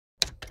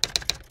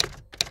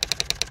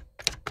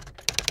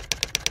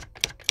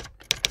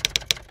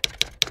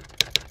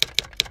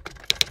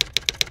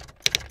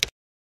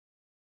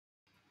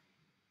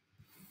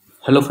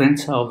Hello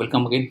friends,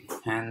 welcome again.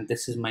 And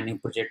this is my new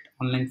project,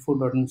 online food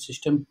ordering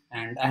system.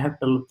 And I have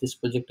developed this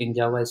project in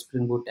Java,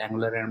 Spring Boot,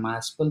 Angular, and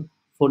MySQL.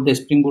 For the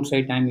Spring Boot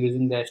site, I am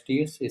using the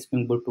STS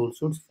Spring Boot tool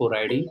suits for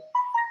ID.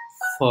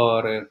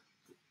 For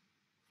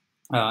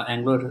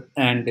Angular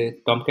and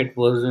Tomcat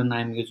version, I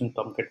am using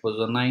Tomcat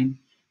version 9.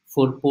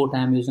 For port,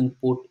 I am using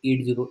port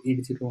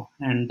 8080,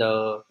 and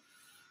the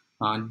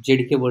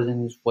JDK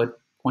version is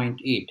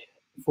 1.8.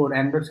 For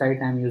Angular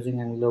site, I'm using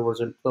Angular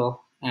version 12,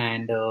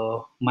 and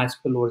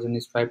MySQL version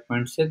is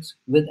 5.6.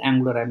 With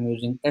Angular, I'm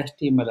using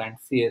HTML and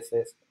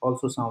CSS,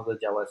 also some of the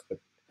JavaScript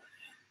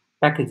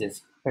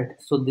packages. Right.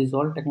 So these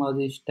all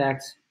technology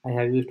stacks I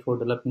have used for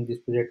developing this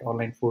project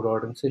online food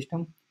ordering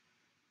system.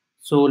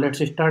 So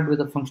let's start with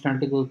the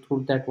functionality. Go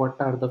through that. What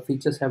are the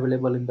features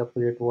available in the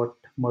project? What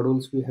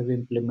modules we have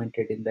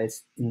implemented in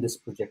this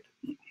project?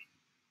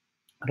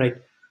 Right.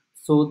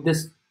 So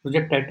this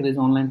project title is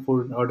Online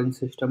Food Ordering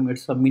System.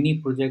 It's a mini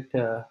project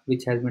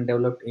which has been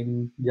developed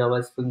in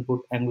Java, Spring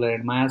Boot, Angular,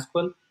 and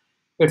MySQL.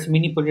 It's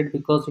mini project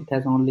because it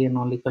has only and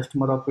only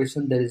customer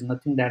operation. There is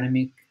nothing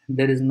dynamic.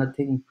 There is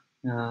nothing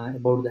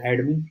about the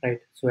admin. Right.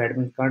 So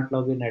admin can't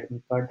log in.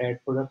 Admin can't add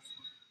products.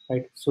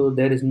 Right. So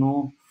there is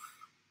no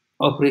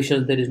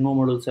operations. There is no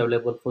models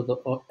available for the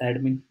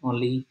admin.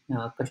 Only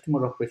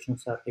customer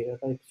operations are here.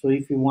 Right. So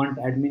if you want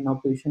admin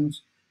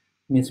operations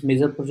means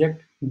major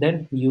project,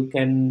 then you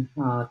can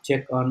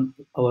check on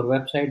our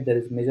website. There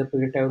is major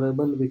project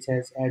available which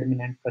has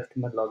admin and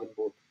customer login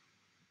both.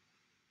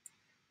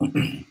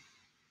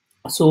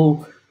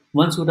 So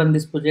once you run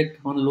this project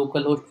on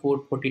localhost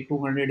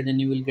 4200, then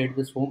you will get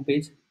this home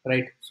page,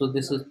 right? So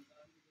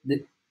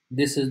the,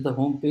 this is the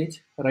home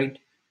page, right?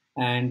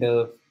 And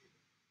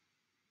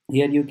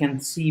here you can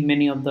see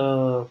many of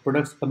the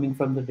products coming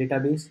from the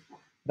database,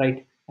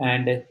 right?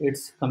 And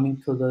it's coming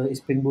through the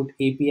Spring Boot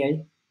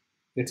API.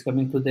 It's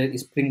coming to the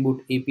Spring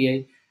Boot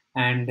API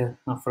and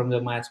from the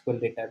MySQL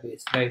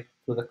database, right,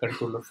 to the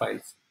controller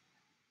files.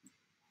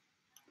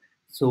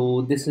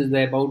 So this is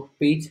the about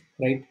page,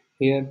 right?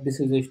 Here, this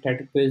is a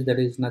static page. There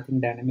is nothing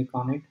dynamic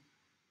on it.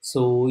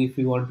 So if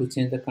you want to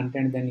change the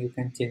content, then you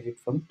can change it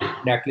from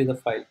directly the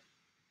file.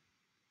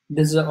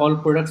 This is all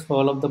products. For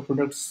all of the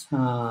products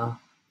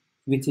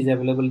which is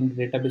available in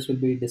the database will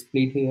be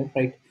displayed here,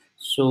 right?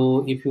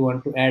 So if you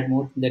want to add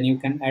more, then you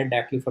can add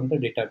directly from the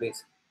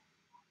database,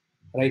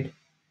 right?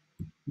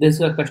 This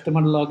is a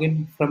customer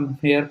login. From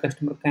here,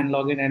 customer can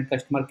log in and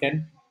customer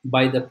can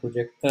buy the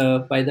product,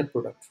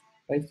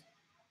 right?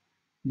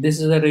 This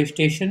is a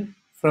registration.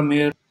 From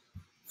here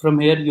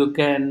you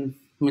can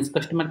means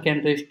customer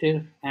can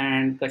register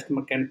and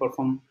customer can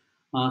perform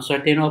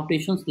certain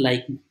operations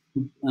like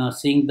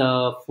seeing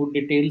the food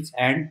details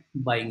and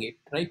buying it,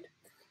 right?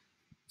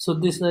 So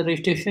this is a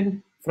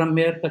registration. From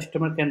here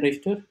customer can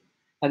register,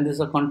 and this is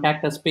a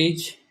contact us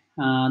page.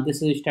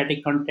 This is a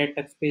static contact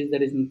us page.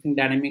 There is nothing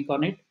dynamic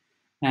on it,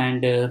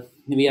 and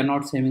we are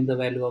not saving the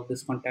value of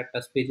this contact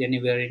us page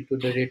anywhere into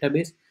the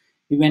database.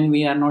 Even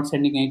we are not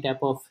sending any type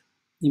of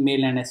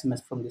email and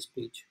SMS from this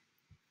page.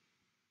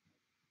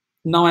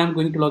 Now I am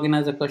going to log in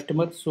as a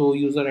customer. So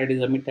user ID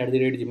is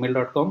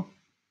amit@gmail.com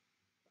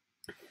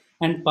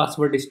and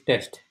password is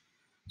test.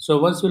 So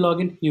once you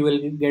log in, you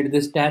will get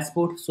this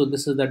dashboard. So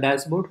this is the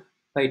dashboard,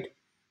 right?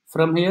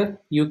 From here,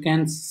 you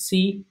can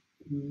see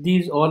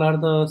these all are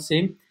the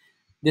same.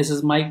 This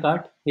is my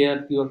cart.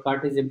 Here, your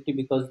cart is empty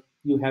because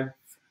you have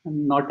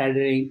not added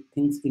any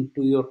things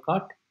into your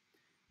cart,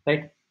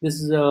 right? This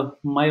is a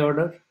my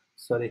order.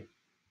 Sorry,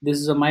 this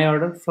is a my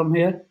order. From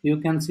here, you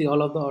can see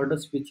all of the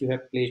orders which you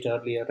have placed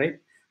earlier, right?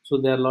 So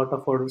there are a lot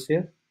of orders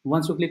here.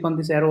 Once you click on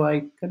this arrow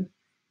icon,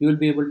 you will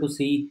be able to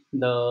see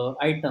the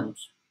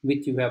items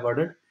which you have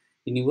ordered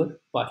in your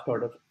past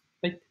order,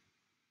 right?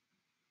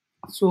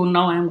 So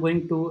now I am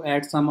going to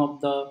add some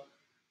of the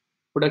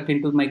product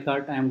into my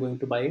cart. I am going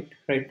to buy it,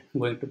 right? I'm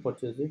going to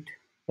purchase it,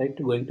 right?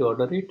 Going to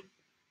order it.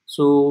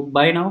 So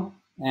buy now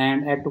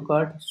and add to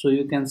cart. So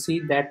you can see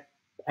that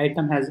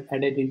item has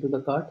added into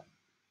the cart.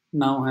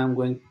 Now I am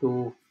going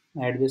to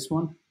add this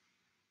one.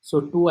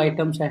 So two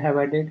items I have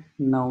added.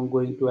 Now I'm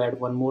going to add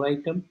one more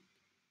item.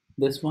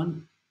 This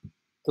one.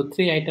 So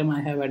three item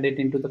I have added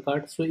into the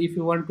cart. So if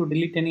you want to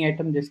delete any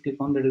item, just click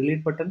on the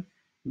delete button.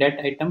 That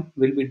item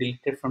will be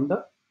deleted from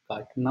the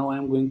cart. Now I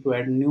am going to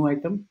add a new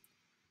item.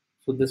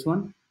 So this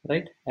one,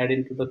 right? Add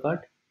into the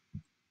cart.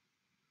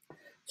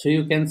 So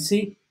you can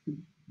see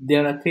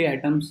there are three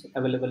items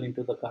available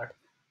into the cart,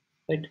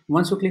 right?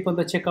 Once you click on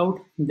the checkout,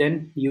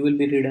 then you will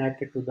be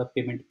redirected to the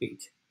payment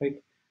page,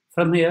 right?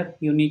 From here,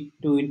 you need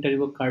to enter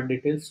your card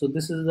details. So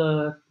this is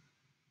the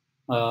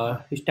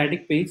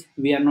static page.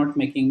 We are not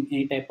making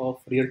any type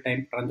of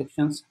real-time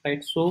transactions,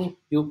 right? So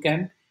you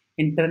can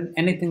enter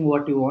anything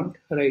what you want,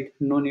 right?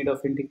 No need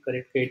of entering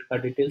correct credit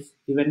card details.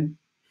 Even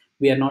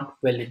we are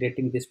not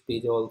validating this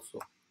page also,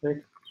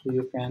 right? So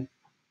you can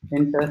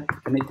enter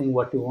anything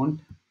what you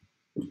want,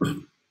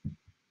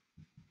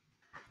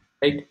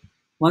 right?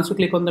 Once you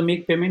click on the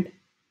make payment,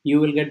 you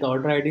will get the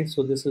order ID.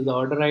 So this is the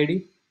order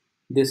ID,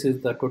 this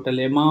is the total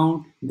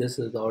amount, this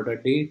is the order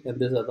date, and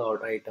these are the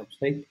order items,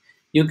 right?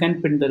 You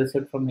can print the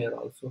receipt from here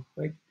also,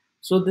 right?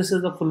 So this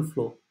is the full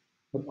flow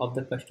of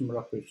the customer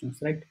operations,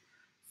 right?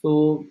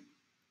 So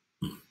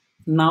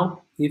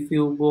now if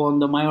you go on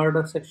the my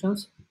order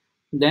sections,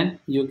 then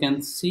you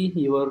can see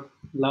your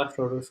last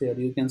orders here.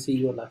 You can see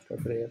your last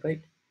order here,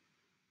 right?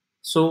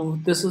 So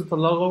this is the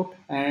logout,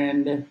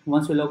 and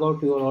once you log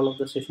out, your all of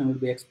the session will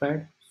be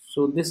expired.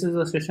 So this is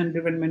a session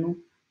driven menu.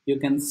 You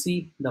can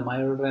see the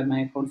my order and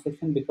my account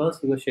section because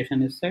your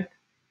session is set,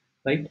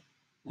 right?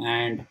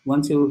 And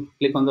once you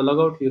click on the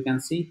logout, you can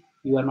see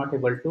you are not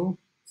able to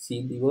see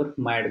your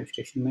my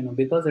administration menu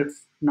because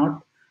it's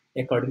not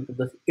according to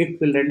the,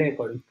 it will render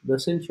according to the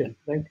session,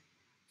 right?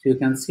 So you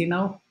can see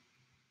now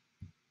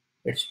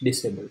it's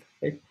disabled,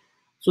 right?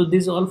 So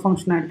these all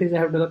functionalities I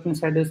have developed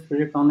inside this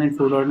project online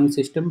food ordering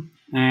system.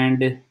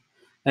 And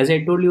as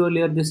I told you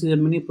earlier, this is a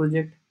mini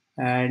project,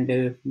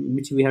 and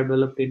which we have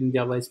developed in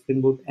Java,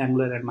 Spring Boot,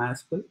 Angular, and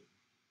MySQL.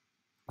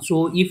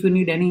 So if you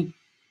need any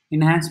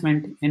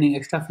enhancement, any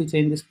extra feature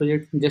in this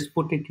project, just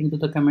put it into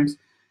the comments.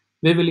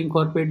 We will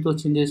incorporate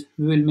those changes.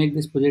 We will make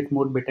this project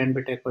more better and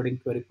better according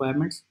to your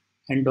requirements.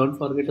 And don't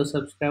forget to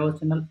subscribe our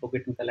channel for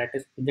getting the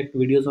latest project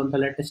videos on the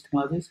latest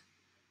technologies.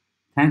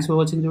 Thanks for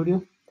watching the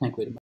video. Thank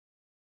you very much.